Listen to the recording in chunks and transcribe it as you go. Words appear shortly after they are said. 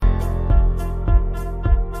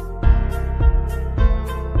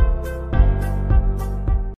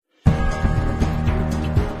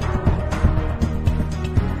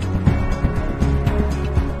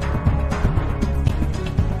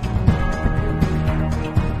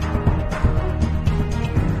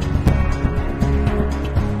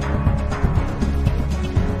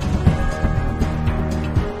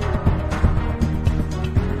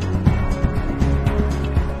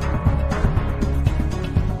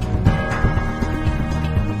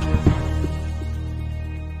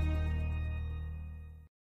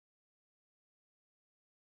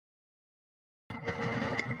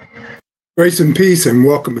Grace and peace, and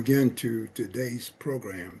welcome again to today's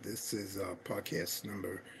program. This is podcast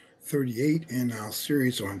number 38 in our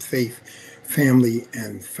series on faith, family,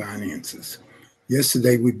 and finances.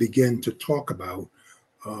 Yesterday, we began to talk about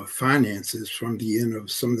finances from the end of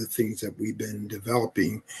some of the things that we've been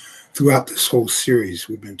developing throughout this whole series.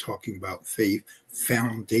 We've been talking about faith,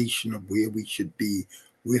 foundation of where we should be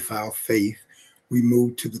with our faith. We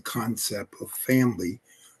moved to the concept of family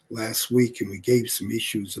last week, and we gave some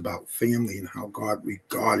issues about family and how God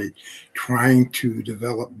regarded trying to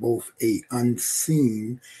develop both a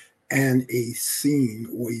unseen and a seen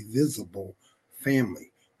or a visible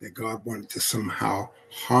family, that God wanted to somehow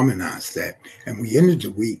harmonize that. And we ended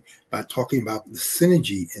the week by talking about the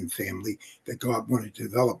synergy in family that God wanted to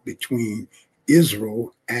develop between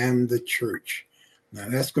Israel and the church. Now,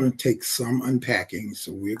 that's going to take some unpacking,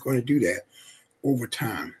 so we're going to do that over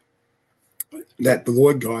time. That the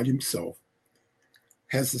Lord God Himself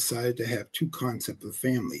has decided to have two concepts of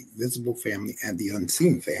family: visible family and the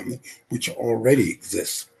unseen family, which already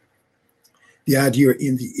exists. The idea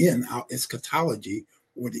in the end, our eschatology,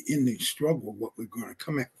 or the ending struggle, what we're going to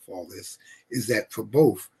come at for all this, is that for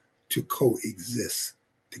both to coexist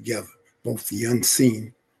together, both the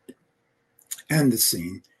unseen and the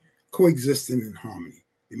seen, coexisting in harmony.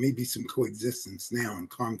 There may be some coexistence now in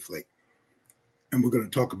conflict, and we're going to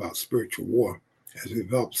talk about spiritual war as we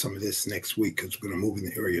develop some of this next week, because we're going to move in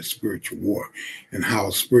the area of spiritual war and how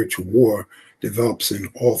spiritual war develops in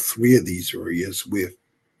all three of these areas with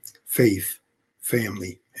faith,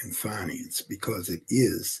 family, and finance, because it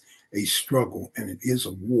is a struggle and it is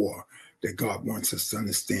a war that God wants us to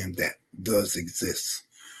understand that does exist.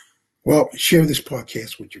 Well, share this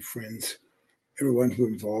podcast with your friends, everyone who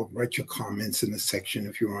involved. Write your comments in the section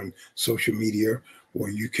if you're on social media, or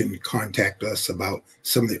you can contact us about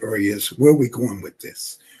some of the areas where we're going with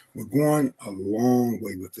this. We're going a long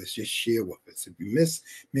way with this. Just share with us. If you miss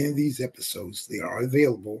many of these episodes, they are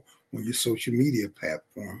available on your social media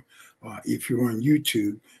platform. If you're on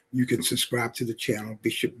YouTube, you can subscribe to the channel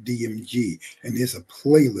Bishop DMG, and there's a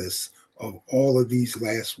playlist of all of these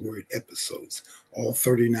last word episodes. All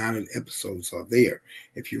 39 episodes are there.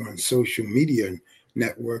 If you're on social media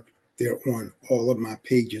network, they're on all of my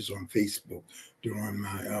pages on Facebook. They're on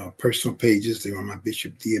my personal pages. They're on my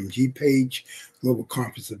Bishop DMG page, Global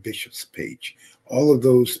Conference of Bishops page. All of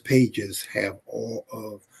those pages have all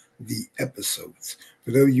of the episodes.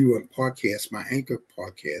 For those of you on podcast, my Anchor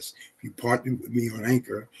podcast, if you partner with me on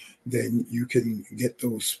Anchor, then you can get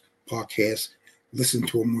those podcasts, listen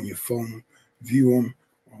to them on your phone, view them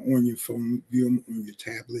on your phone, view them on your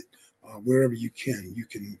tablet, wherever you can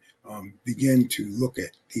begin to look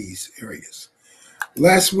at these areas.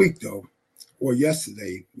 Last week, though, or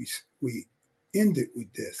yesterday, we ended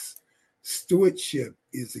with this: stewardship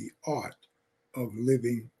is the art of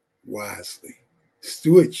living wisely.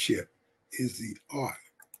 Stewardship is the art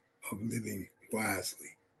of living wisely.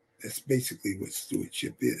 That's basically what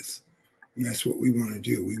stewardship is. And that's what we want to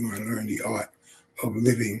do. We want to learn the art of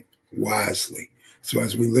living wisely. So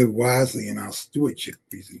as we live wisely in our stewardship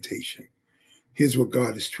presentation, here's what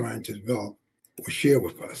God is trying to develop or share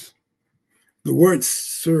with us. The word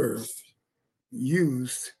serve,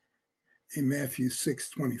 used in Matthew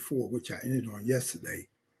 6:24, which I ended on yesterday,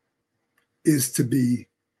 is to be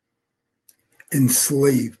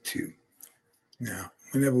enslaved to. Now,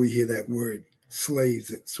 whenever we hear that word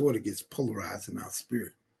slaves, it sort of gets polarized in our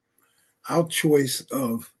spirit. Our choice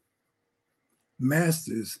of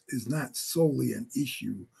masters is not solely an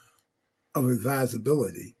issue of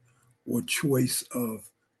advisability or choice of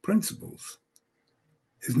principles.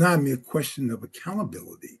 It's not a mere question of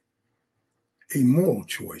accountability, a moral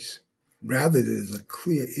choice. Rather, it is a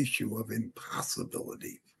clear issue of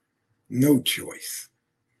impossibility, no choice.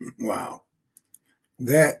 Wow,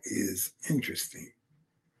 that is interesting.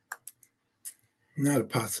 Not a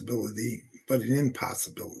possibility, but an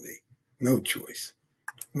impossibility, no choice.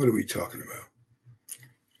 What are we talking about?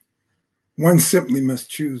 One simply must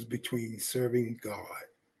choose between serving God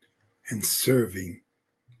and serving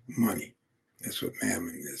money. That's what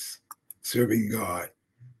mammon is: serving God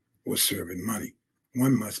or serving money.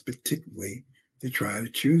 One must particularly to try to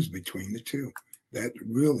choose between the two. That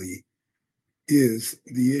really is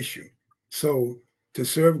the issue. So to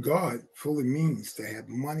serve God fully means to have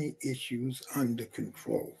money issues under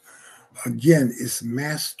control. Again, it's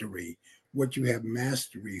mastery, what you have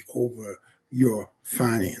mastery over your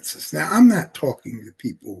finances. Now, I'm not talking to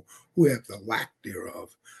people who have the lack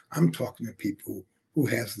thereof. I'm talking to people who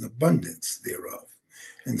has an abundance thereof.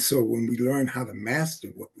 And so when we learn how to master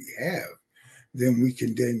what we have, then we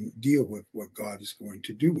can then deal with what God is going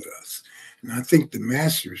to do with us. And I think the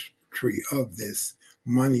mastery of this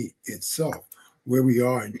money itself. Where we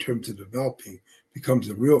are in terms of developing becomes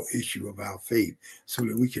a real issue of our faith, so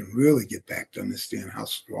that we can really get back to understand how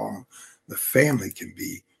strong the family can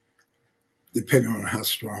be, depending on how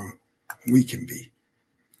strong we can be.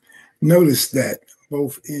 Notice that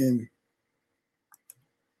both in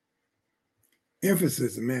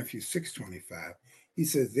emphasis in Matthew 6:25, he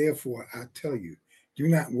says, "Therefore I tell you, do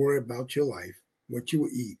not worry about your life, what you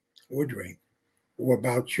will eat or drink, or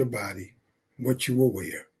about your body, what you will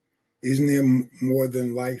wear. Isn't there more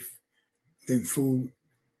than life than food?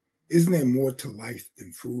 Isn't there more to life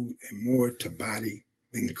than food, and more to body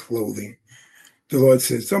than clothing?" The Lord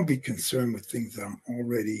says, don't be concerned with things that I'm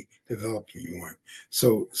already developing you on.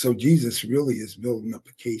 So Jesus really is building up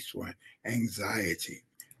a case for anxiety,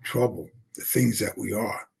 trouble, the things that we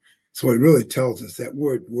are. So it really tells us that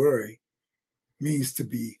word worry means to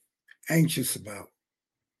be anxious about,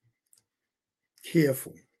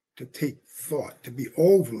 careful, to take thought, to be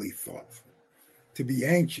overly thoughtful, to be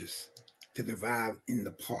anxious, to divide in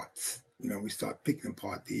the parts. We start picking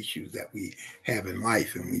apart the issues that we have in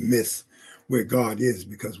life, and we miss where God is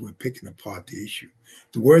because we're picking apart the issue.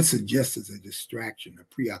 The word suggests as a distraction, a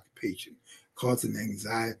preoccupation, causing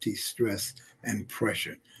anxiety, stress, and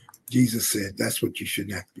pressure. Jesus said that's what you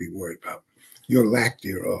shouldn't have to be worried about, your lack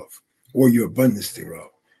thereof, or your abundance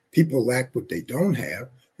thereof. People lack what they don't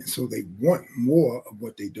have, and so they want more of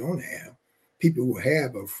what they don't have. People who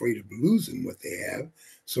have are afraid of losing what they have,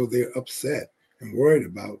 so they're upset and worried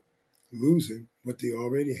about losing what they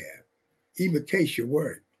already have. Even case you're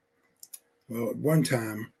worried. Well, at one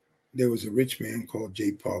time, there was a rich man called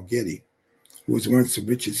J. Paul Getty, who was once the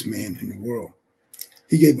richest man in the world.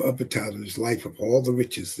 He gave up a tithe of his life of all the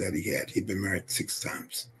riches that he had. He'd been married 6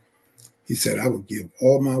 times. He said, I would give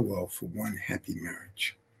all my wealth for one happy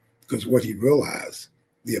marriage. Because what he realized,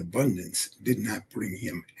 the abundance did not bring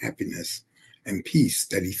him happiness and peace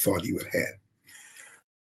that he thought he would have.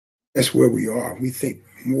 That's where we are. We think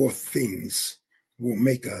more things will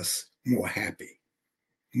make us more happy.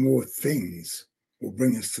 More things will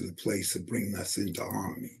bring us to the place of bringing us into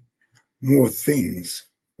harmony. More things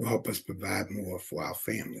will help us provide more for our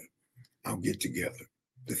family, our get together,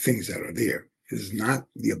 the things that are there. It is not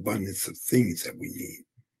the abundance of things that we need.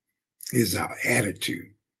 It is our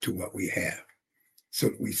attitude to what we have. So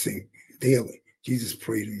that we think daily. Jesus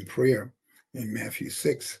prayed in the prayer in Matthew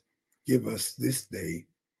 6, give us this day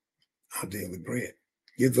our daily bread.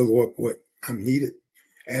 Give the Lord what I'm needed.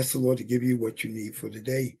 Ask the Lord to give you what you need for the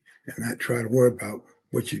day, and not try to worry about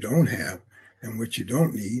what you don't have and what you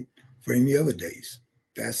don't need for any other days.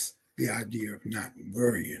 That's the idea of not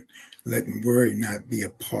worrying. Letting worry not be a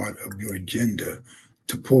part of your agenda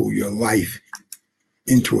to pull your life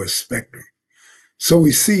into a spectrum. So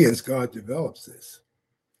we see as God develops this.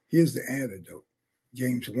 Here's the antidote.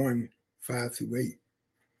 James 1, 5-8.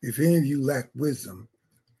 If any of you lack wisdom,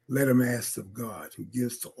 let him ask of God, who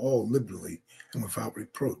gives to all liberally and without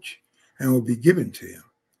reproach, and will be given to him.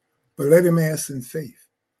 But let him ask in faith,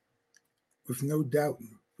 with no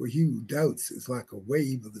doubting. For he who doubts is like a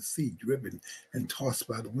wave of the sea driven and tossed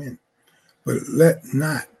by the wind. But let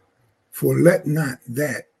not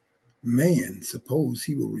that man suppose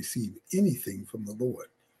he will receive anything from the Lord.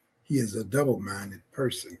 He is a double-minded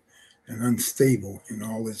person and unstable in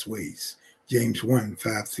all his ways. James 1,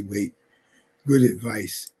 5-8. Good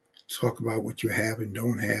advice. Talk about what you have and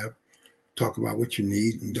don't have. Talk about what you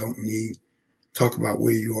need and don't need. Talk about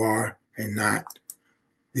where you are and not.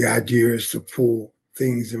 The idea is to pull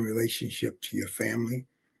things in relationship to your family,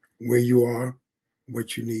 where you are,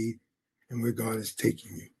 what you need, and where God is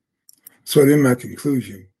taking you. So then my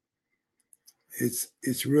conclusion,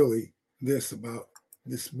 it's really this about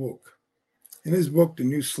this book. In his book, The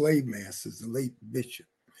New Slave Masters, the late Bishop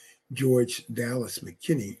George Dallas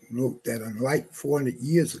McKinney wrote that unlike 400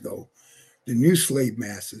 years ago, the new slave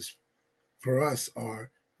masters for us are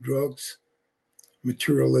drugs,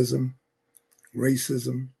 materialism,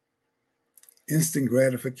 racism, instant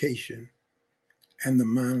gratification, and the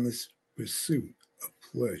mindless pursuit of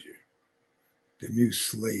pleasure. The new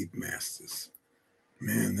slave masters.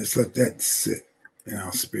 Man, let's let that sit in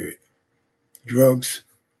our spirit. Drugs,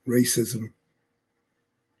 racism,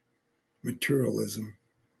 materialism,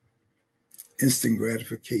 instant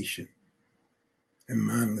gratification, and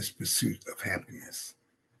mindless pursuit of happiness.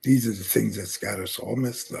 These are the things that's got us all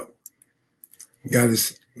messed up. Got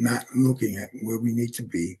us not looking at where we need to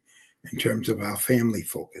be in terms of our family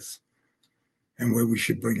focus and where we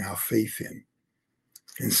should bring our faith in.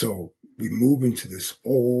 And so we move into this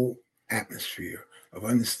old atmosphere of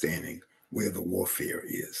understanding where the warfare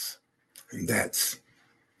is. And that's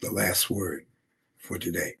the last word for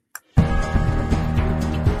today.